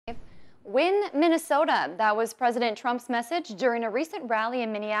Win Minnesota. That was President Trump's message during a recent rally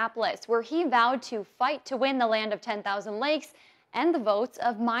in Minneapolis, where he vowed to fight to win the land of 10,000 lakes and the votes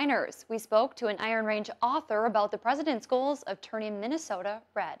of miners. We spoke to an Iron Range author about the president's goals of turning Minnesota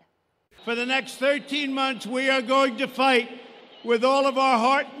red. For the next 13 months, we are going to fight with all of our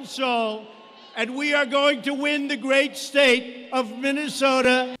heart and soul, and we are going to win the great state of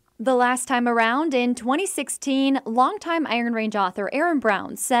Minnesota. The last time around, in 2016, longtime Iron Range author Aaron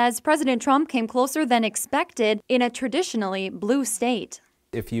Brown says President Trump came closer than expected in a traditionally blue state.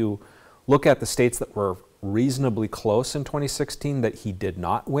 If you look at the states that were reasonably close in 2016 that he did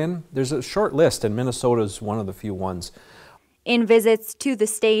not win, there's a short list, and Minnesota's one of the few ones. In visits to the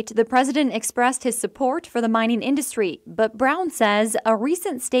state, the president expressed his support for the mining industry, but Brown says a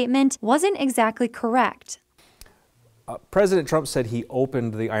recent statement wasn't exactly correct. President Trump said he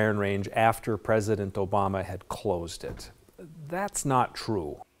opened the Iron Range after President Obama had closed it. That's not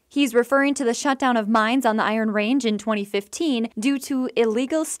true. He's referring to the shutdown of mines on the Iron Range in 2015 due to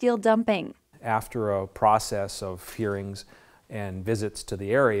illegal steel dumping. After a process of hearings and visits to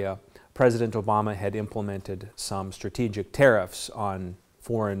the area, President Obama had implemented some strategic tariffs on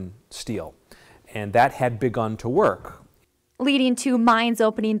foreign steel, and that had begun to work, leading to mines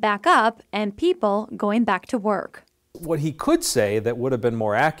opening back up and people going back to work. What he could say that would have been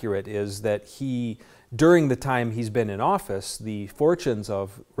more accurate is that during the time he's been in office, the fortunes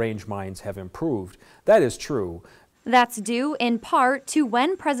of range mines have improved. That is true. That's due in part to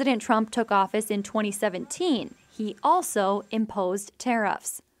when President Trump took office in 2017. He also imposed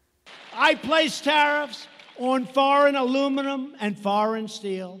tariffs. I placed tariffs on foreign aluminum and foreign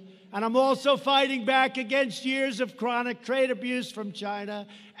steel, and I'm also fighting back against years of chronic trade abuse from China,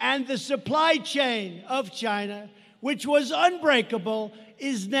 and the supply chain of China, which was unbreakable,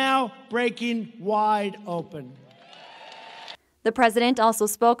 is now breaking wide open. The president also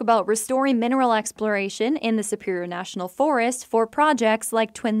spoke about restoring mineral exploration in the Superior National Forest for projects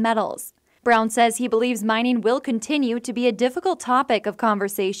like twin metals. Brown says he believes mining will continue to be a difficult topic of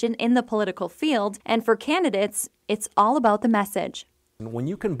conversation in the political field, and for candidates, it's all about the message. When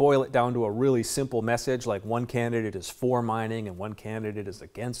you can boil it down to a really simple message, like one candidate is for mining and one candidate is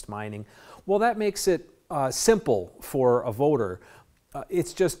against mining, well, that makes it simple for a voter.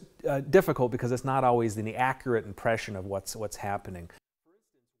 It's just difficult because it's not always the accurate impression of what's happening.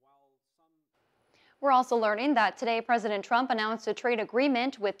 We're also learning that today President Trump announced a trade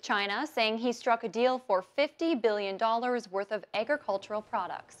agreement with China, saying he struck a deal for $50 billion worth of agricultural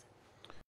products.